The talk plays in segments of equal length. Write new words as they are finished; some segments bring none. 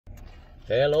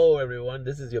Hello everyone,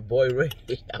 this is your boy Ray.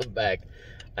 I'm back.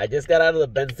 I just got out of the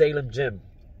Bensalem gym.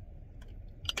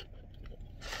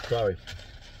 Sorry.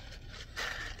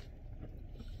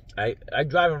 I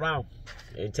drive around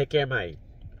and take care of my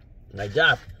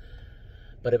job.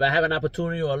 But if I have an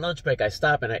opportunity or a lunch break, I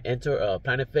stop and I enter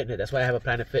Planet Fitness. That's why I have a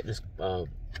Planet Fitness to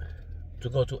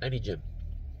go to any gym.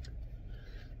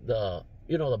 The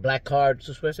black card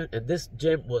subscription, and this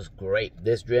gym was great.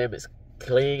 This gym is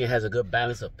clean. It has a good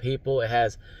balance of people. It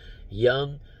has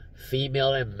young,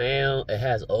 female and male. It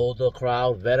has older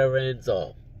crowd, veterans,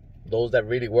 or those that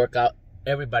really work out.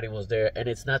 Everybody was there, and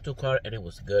it's not too crowded, and it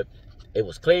was good. It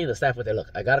was clean. The staff were there.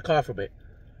 Look, I got a card from it.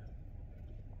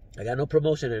 I got no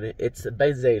promotion in it. It's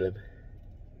Bensalem.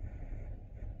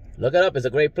 Look it up. It's a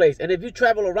great place. And if you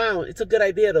travel around, it's a good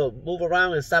idea to move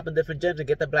around and stop in different gyms and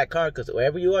get that black card, because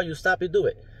wherever you are, you stop, you do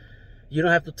it. You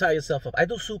don't have to tie yourself up. I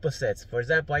do supersets. For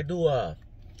example, I do,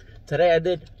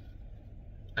 today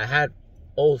I had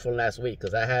O's from last week,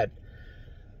 because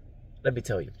let me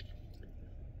tell you,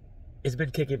 it's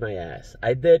been kicking my ass.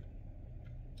 I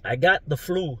got the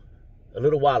flu a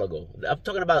little while ago. I'm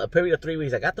talking about a period of 3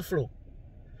 weeks. I got the flu.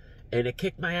 And it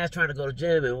kicked my ass trying to go to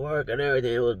gym and work and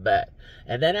everything. It was bad.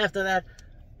 And then after that,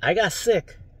 I got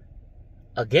sick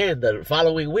again the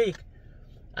following week.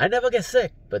 I never get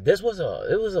sick, but it was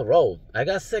a roll. I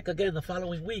got sick again the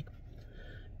following week.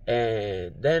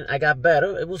 And then I got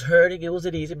better. It was hurting. It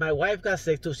wasn't easy. My wife got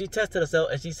sick too. She tested herself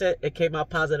and she said it came out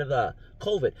positive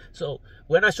COVID. So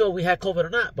we're not sure if we had COVID or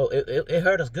not, but it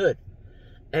hurt us good.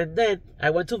 And then I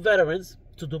went to Veterans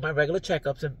to do my regular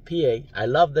checkups in PA. I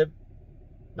love them.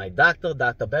 My doctor,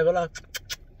 Dr. Beverla,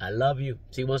 I love you.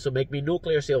 She wants to make me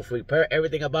nuclear. She'll prepare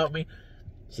everything about me.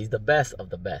 She's the best of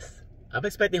the best. I'm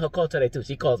expecting her call today too.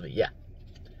 She calls me, yeah.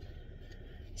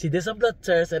 She did some blood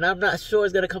tests, and I'm not sure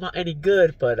it's going to come out any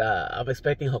good, but I'm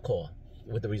expecting her call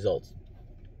with the results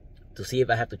to see if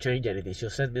I have to change anything. She'll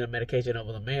send me the medication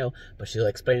over the mail, but she'll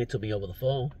explain it to me over the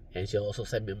phone, and she'll also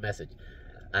send me a message.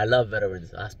 I love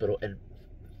Veterans Hospital in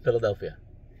Philadelphia.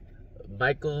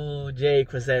 Michael J.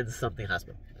 Crescent something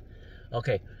hospital.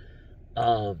 Okay.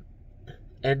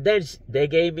 And then they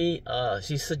gave me,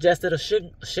 she suggested a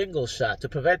shingle shot to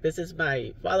prevent this. Is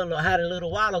my father-in-law had it a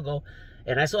little while ago,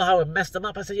 and I saw how it messed him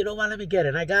up. I said, you know what, let me get it.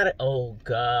 And I got it. Oh,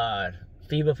 God.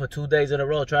 Fever for 2 days in a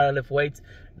row, trying to lift weights.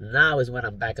 Now is when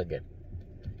I'm back again.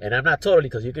 And I'm not totally,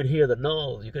 because you can hear the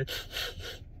nose. You can,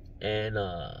 and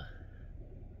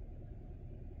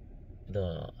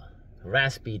the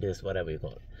raspiness, whatever you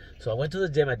call it. So I went to the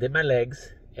gym, I did my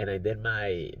legs, and I did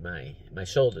my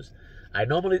shoulders. I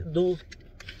normally do,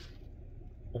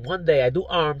 one day I do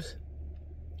arms,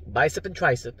 bicep and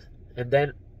triceps, and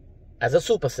then as a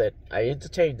superset, I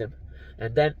interchange them,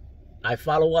 and then I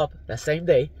follow up that same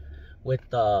day with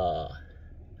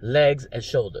legs and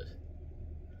shoulders.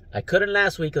 I couldn't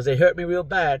last week because they hurt me real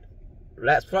bad.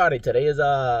 Last Friday, today is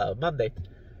Monday.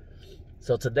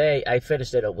 So today I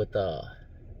finished it up with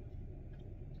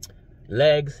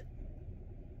legs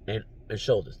and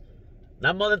shoulders.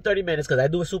 Not more than 30 minutes, because I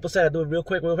do a superset. I do it real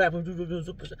quick, real fast.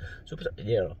 Superset.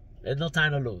 You there's no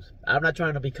time to lose. I'm not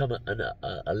trying to become an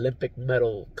Olympic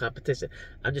medal competition.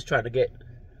 I'm just trying to get,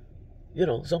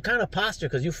 some kind of posture,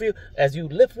 because you feel as you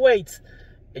lift weights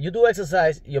and you do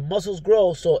exercise, your muscles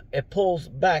grow, so it pulls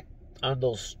back on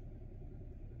those.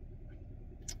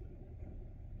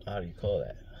 How do you call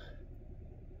that?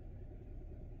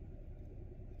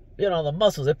 The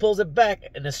muscles, it pulls it back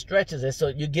and it stretches it, so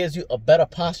it gives you a better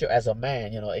posture as a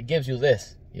man. It gives you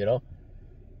this,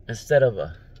 instead of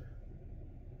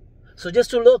so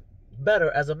just to look better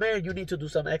as a man, you need to do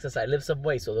some exercise, lift some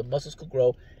weight, so the muscles could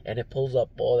grow and it pulls up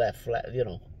all that flat.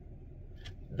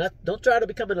 Don't try to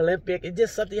become an Olympic. It's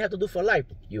just something you have to do for life.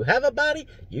 You have a body,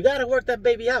 you got to work that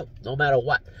baby out no matter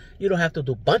what. You don't have to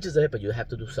do bunches of it, but you have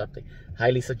to do something.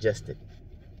 Highly suggested.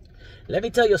 Let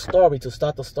me tell you a story to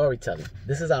start the storytelling.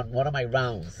 This is on one of my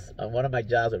rounds, on one of my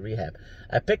jobs at rehab.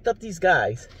 I picked up these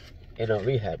guys in a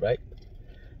rehab, right?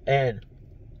 And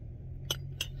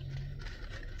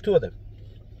two of them.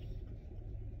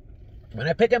 When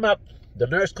I pick them up, the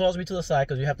nurse calls me to the side,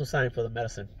 because you have to sign for the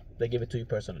medicine. They give it to you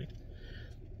personally.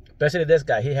 Especially this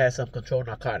guy, he has some controlled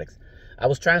narcotics. I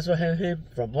was transferring him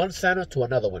from one center to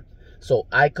another one, so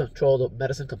I control the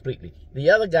medicine completely. The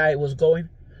other guy was going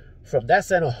from that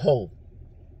center home.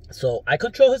 So I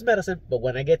control his medicine, but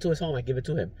when I get to his home, I give it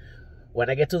to him. When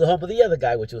I get to the home of the other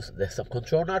guy, which was there's some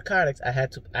controlled narcotics, I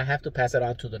have to pass it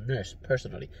on to the nurse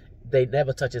personally. They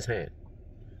never touch his hand.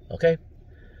 Okay?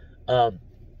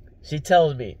 She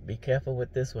tells me, be careful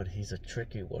with this one. He's a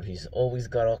tricky one. He's always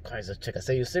got all kinds of tricks. I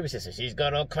say, you serious? She said, she's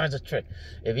got all kinds of tricks.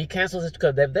 If he cancels it,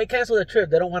 because if they cancel the trip,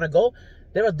 they don't want to go,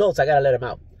 They're adults. I gotta let them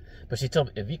out. But she told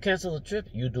me, if you cancel the trip,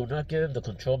 you do not give him the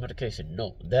control medication.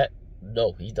 No,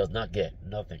 he does not get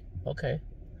nothing. Okay.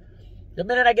 The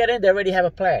minute I get in, they already have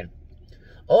a plan.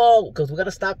 Oh, because we're going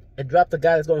to stop and drop the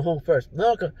guy that's going home first.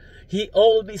 No, because he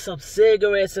owed me some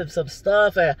cigarettes and some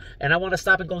stuff, and I want to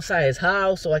stop and go inside his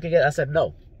house so I can get... I said,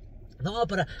 no. No,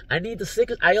 but I need the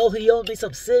cigarettes. He owed me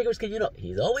some cigarettes. Can you know?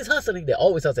 He's always hustling. They're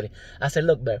always hustling. I said,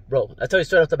 look, man, bro, I tell you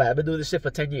straight off the bat, I've been doing this shit for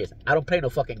 10 years. I don't play no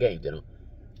fucking games, you know.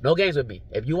 No games with me.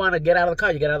 If you want to get out of the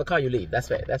car, you get out of the car, you leave. That's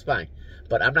fair. That's fine.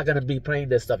 But I'm not going to be playing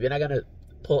this stuff. You're not going to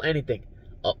pull anything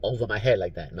over my head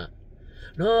like that. No.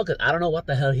 No, because I don't know what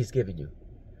the hell he's giving you.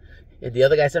 And the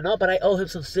other guy said, no, but I owe him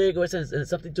some cigarettes and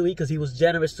something to eat because he was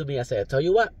generous to me. I said, I'll tell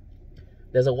you what.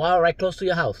 There's a Wawa right close to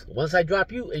your house. Once I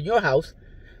drop you in your house,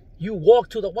 you walk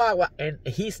to the Wawa and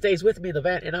he stays with me in the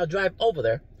van and I'll drive over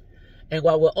there. And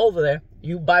while we're over there,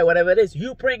 you buy whatever it is.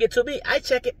 You bring it to me. I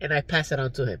check it and I pass it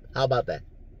on to him. How about that?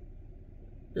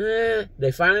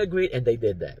 They finally agreed and they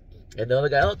did that. And the other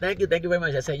guy, oh, thank you very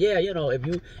much. I said, yeah, you know, if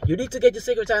you need to get your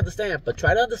cigarettes, I understand. But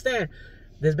try to understand,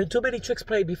 there's been too many tricks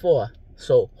played before.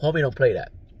 So, homie, don't play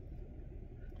that.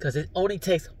 Because it only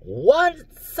takes 1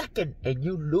 second and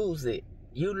you lose it.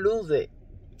 You lose it.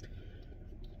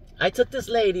 I took this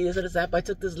lady, this is this app, I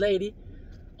took this lady,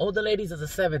 older ladies in the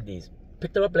 70s.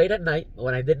 Picked her up late at night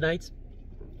when I did nights.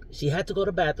 She had to go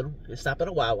to the bathroom and stop at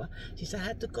a Wawa. She said, I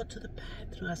had to go to the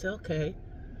bathroom. I said, okay.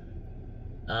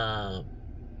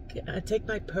 Can I take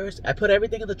my purse? I put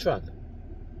everything in the trunk.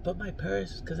 Put my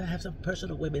purse, because I have some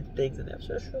personal women things in there.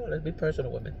 Sure, let's be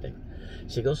personal women things.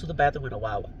 She goes to the bathroom in a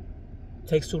Wawa.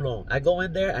 Takes too long. I go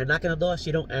in there, I knock on the door,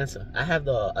 she don't answer. I have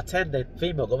the attendant,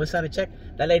 female, go inside and check.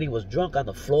 That lady was drunk on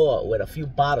the floor with a few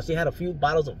bottles. She had a few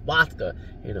bottles of vodka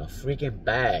in a freaking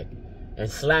bag and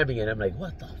slamming it. I'm like,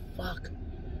 what the fuck?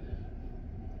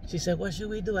 She said, what should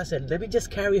we do? I said, let me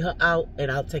just carry her out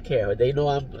and I'll take care of her. They know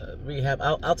I'm rehab.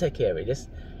 I'll take care of her. Just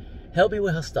help me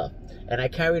with her stuff. And I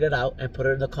carried it out and put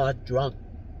her in the car drunk.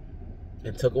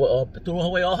 And threw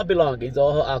away all her belongings,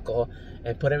 all her alcohol,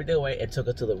 and put everything away and took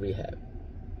her to the rehab.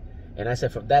 And I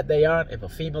said, from that day on, if a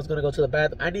female's going to go to the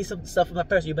bathroom, I need some stuff in my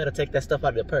purse. You better take that stuff out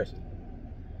of your purse.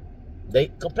 They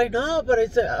complain, no, but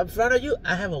it's in front of you.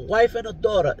 I have a wife and a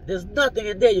daughter. There's nothing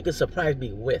in there you can surprise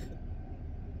me with.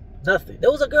 Nothing.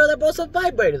 There was a girl that brought some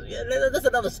vibrators. Yeah, that's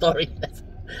another story.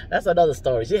 That's another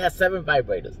story. She has 7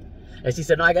 vibrators. And she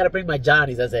said, no, I got to bring my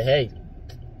Johnnies. I said, hey,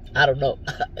 I don't know.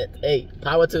 Hey,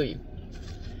 power to you.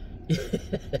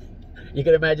 You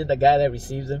can imagine the guy that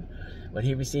receives him. When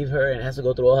he receives her and has to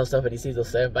go through all her stuff and he sees those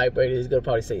 7 vibrators, he's going to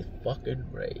probably say, fucking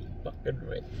Ray, fucking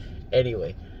Ray.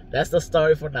 Anyway, that's the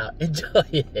story for now. Enjoy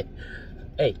it.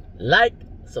 Hey, like,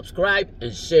 subscribe,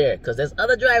 and share. Because there's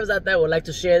other drivers out there who would like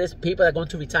to share this. People that are going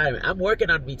to retirement. I'm working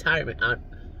on retirement. On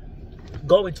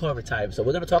going to retirement. So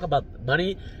we're going to talk about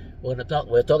money. We're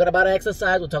talking about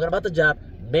exercise. We're talking about the job.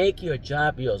 Make your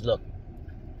job yours. Look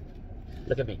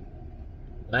at me.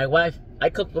 My wife, I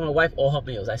cook for my wife all her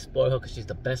meals. I spoil her because she's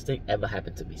the best thing ever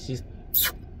happened to me. She's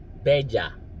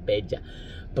bella.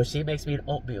 But she makes me an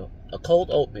oatmeal, a cold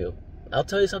oatmeal. I'll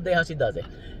tell you someday how she does it.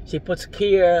 She puts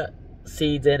chia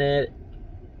seeds in it.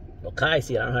 Kai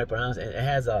seed, I don't know how to pronounce it. It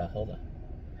has hold on.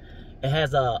 It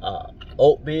has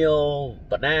oatmeal,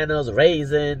 bananas,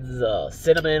 raisins,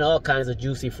 cinnamon, all kinds of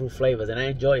juicy fruit flavors, and I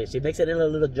enjoy it. She makes it in a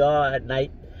little jar at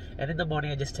night, and in the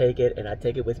morning I just take it, and I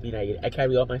take it with me, and I eat it. I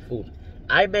carry all my food.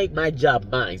 I make my job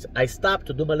mine. I stop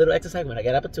to do my little exercise when I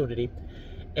get opportunity,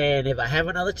 and if I have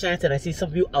another chance and I see some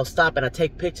of you, I'll stop and I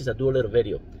take pictures and do a little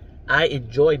video. I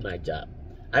enjoy my job.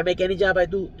 I make any job I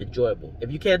do enjoyable.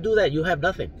 If you can't do that, you have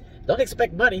nothing. Don't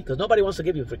expect money, because nobody wants to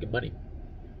give you freaking money.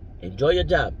 Enjoy your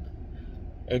job.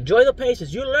 Enjoy the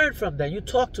patients. You learn from them. You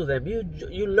talk to them.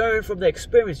 You learn from their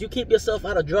experience. You keep yourself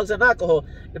out of drugs and alcohol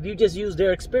if you just use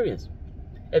their experience.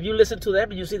 If you listen to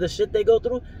them and you see the shit they go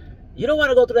through, you don't want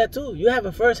to go through that too. You have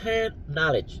a first-hand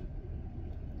knowledge.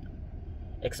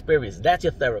 Experience. That's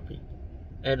your therapy.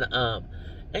 And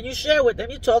you share with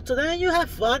them. You talk to them. And you have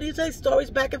fun. You say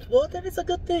stories back and forth. And it's a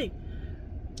good thing.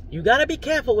 You got to be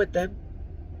careful with them.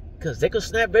 Because they can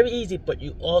snap very easy. But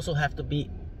you also have to be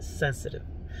sensitive.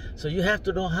 So you have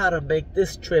to know how to make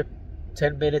this trip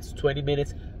 10 minutes, 20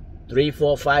 minutes, 3,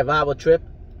 4, 5 hour trip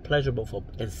pleasurable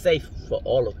and safe for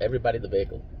everybody in the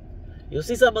vehicle. You'll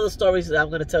see some of the stories that I'm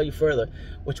going to tell you further,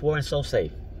 which weren't so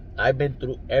safe. I've been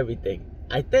through everything.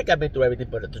 I think I've been through everything,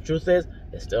 but the truth is,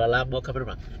 there's still a lot more coming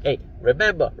around. Hey,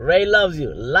 remember, Ray loves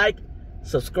you. Like,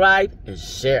 subscribe, and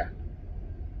share.